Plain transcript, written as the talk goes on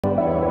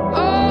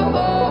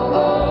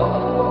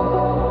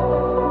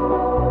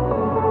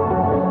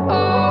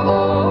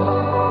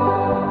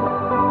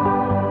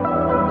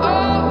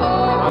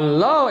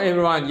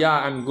everyone,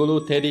 I'm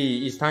Guru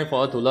Teddy. It's time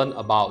for us to learn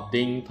about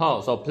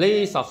Dingtalk. So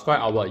please subscribe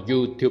our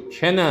YouTube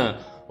channel.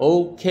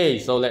 Okay,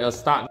 so let us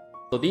start.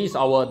 So this is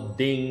our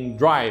Ding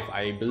Drive.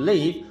 I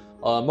believe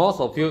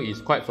most of you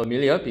is quite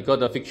familiar because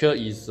the feature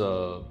is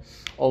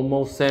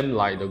almost same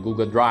like the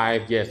Google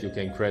Drive. Yes, you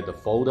can create a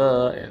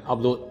folder and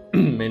upload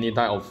many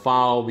type of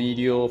file,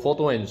 video,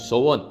 photo, and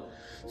so on.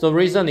 So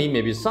recently,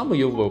 maybe some of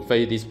you will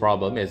face this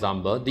problem.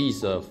 Example, this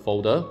is a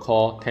folder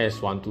called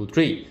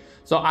test123.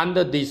 So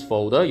under this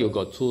folder, you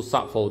got two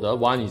subfolder.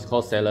 One is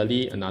called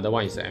salary, another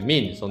one is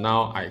admin. So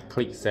now I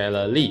click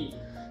salary.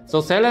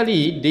 So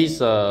salary, this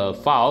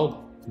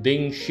file,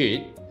 Ding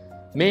sheet,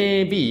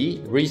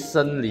 maybe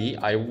recently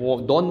I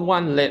don't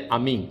want let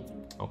admin,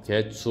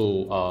 okay,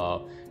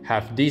 to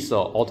have this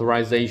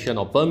authorization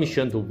or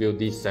permission to view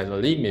this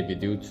salary, maybe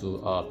due to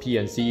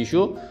PNC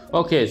issue.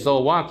 Okay, so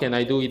what can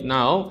I do it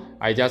now?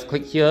 I just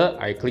click here,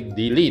 I click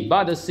delete,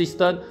 but the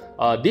system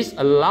this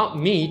allowed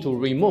me to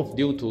remove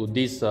due to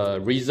this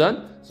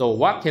reason. So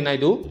what can I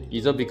do?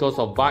 Is it because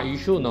of bug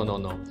issue?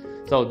 No.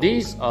 So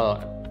this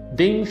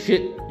Ding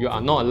sheet, you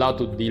are not allowed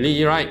to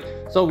delete, right?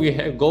 So we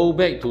have go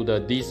back to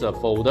this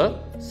folder,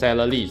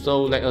 salary.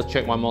 So let us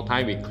check one more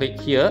time. We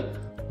click here,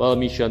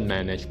 permission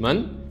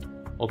management.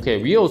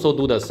 Okay, we also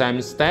do the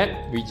same step.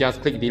 We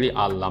just click delete.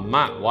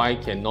 Alamak, why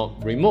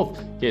cannot remove?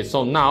 Okay,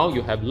 so now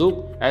you have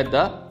look at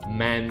the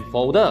main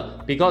folder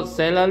because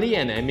salary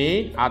and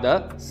admin are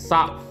the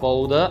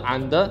subfolder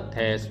under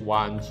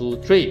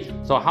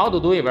test123. So how to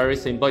do it? Very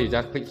simple. You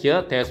just click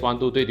here,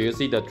 test123. Do you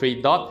see the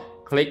three dot?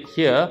 Click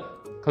here,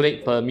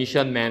 click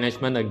permission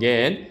management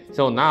again.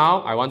 So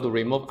now I want to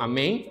remove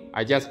admin.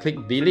 I just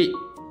click delete.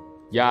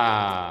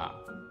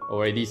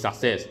 Already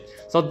success.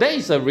 So that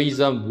is a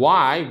reason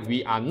why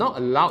we are not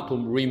allowed to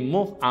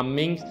remove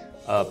admin's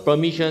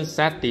permission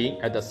setting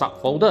at the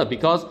subfolder,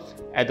 because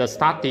at the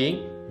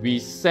starting we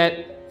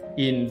set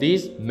in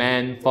this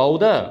main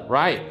folder,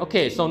 right?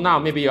 Okay, so now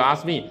maybe you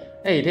ask me,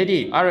 hey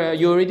Teddy,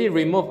 you already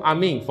removed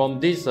admin from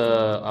this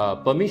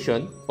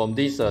permission from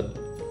this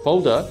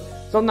folder.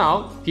 So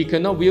now he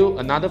cannot view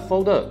another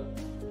folder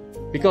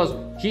because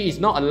he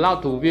is not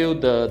allowed to view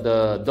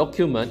the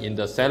document in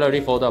the salary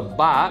folder,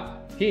 but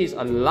he is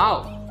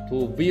allowed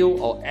to view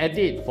or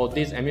edit for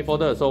this admin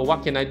folder. So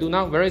what can I do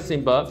now? Very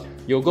simple.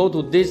 You go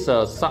to this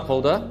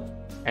subfolder,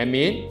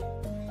 admin,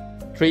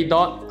 three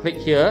dot, click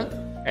here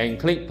and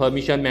click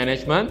permission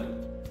management.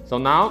 So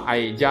now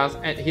I just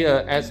add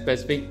here add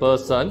specific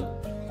person.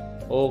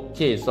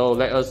 Okay, so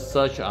let us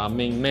search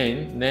main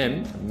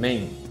name,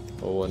 main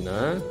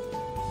owner,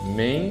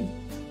 main.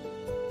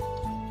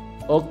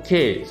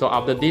 Okay, so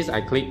after this I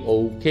click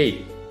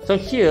OK. So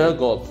here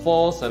got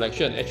 4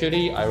 selection.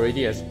 Actually, I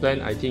already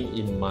explained, I think,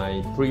 in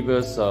my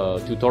previous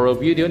tutorial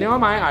video. Never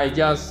mind, I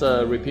just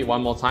repeat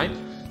one more time.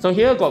 So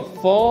here got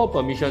 4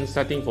 permission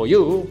setting for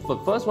you. The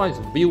first one is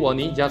view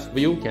only, just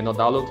view, cannot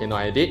download,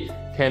 cannot edit.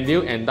 Can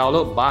view and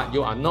download, but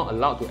you are not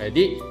allowed to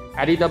edit.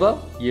 Editable,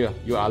 yeah,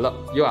 you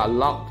are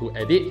allowed to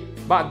edit.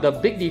 But the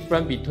big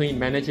difference between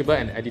manageable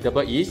and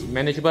editable is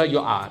manageable, you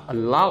are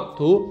allowed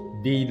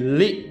to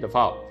delete the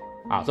file.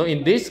 So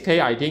in this case,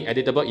 I think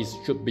editable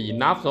should be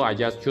enough, so I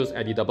just choose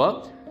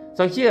editable.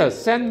 So here,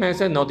 send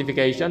message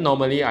notification.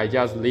 Normally, I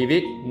just leave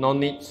it, no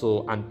need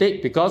to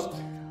untick, because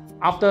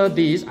after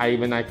this,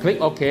 when I click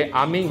OK,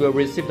 admin will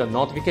receive the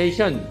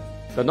notification.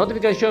 The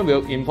notification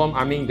will inform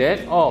admin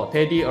that, oh,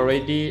 Teddy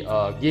already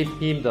give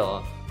him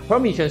the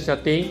permission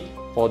setting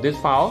for this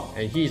file,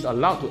 and he is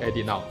allowed to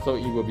edit now. So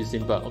it will be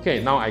simple.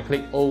 Okay, now I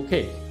click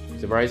OK.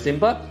 It's very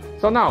simple.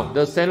 So now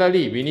the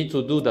salary, we need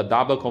to do the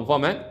double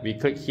confirm. We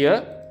click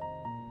here.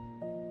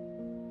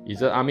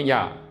 Is it admin?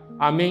 Yeah.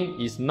 Admin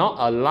is not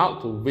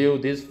allowed to view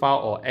this file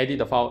or edit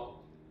the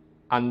file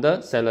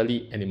under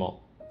salary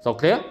anymore. So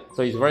clear?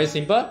 So it's very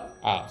simple.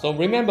 So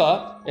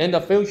remember, in the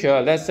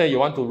future, let's say you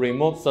want to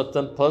remove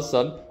certain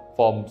person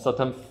from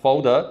certain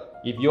folder.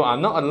 If you are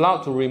not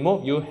allowed to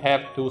remove, you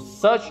have to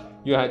search.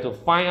 You have to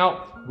find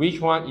out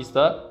which one is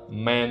the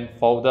main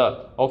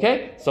folder.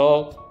 Okay?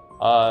 So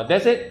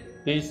that's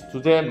it. This is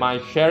today my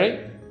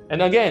sharing.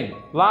 And again,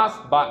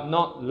 last but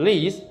not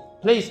least,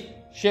 please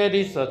share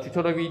this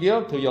tutorial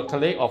video to your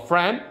colleague or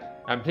friend,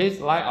 and please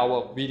like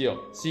our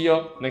video. See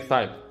you next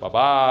time. Bye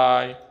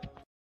bye.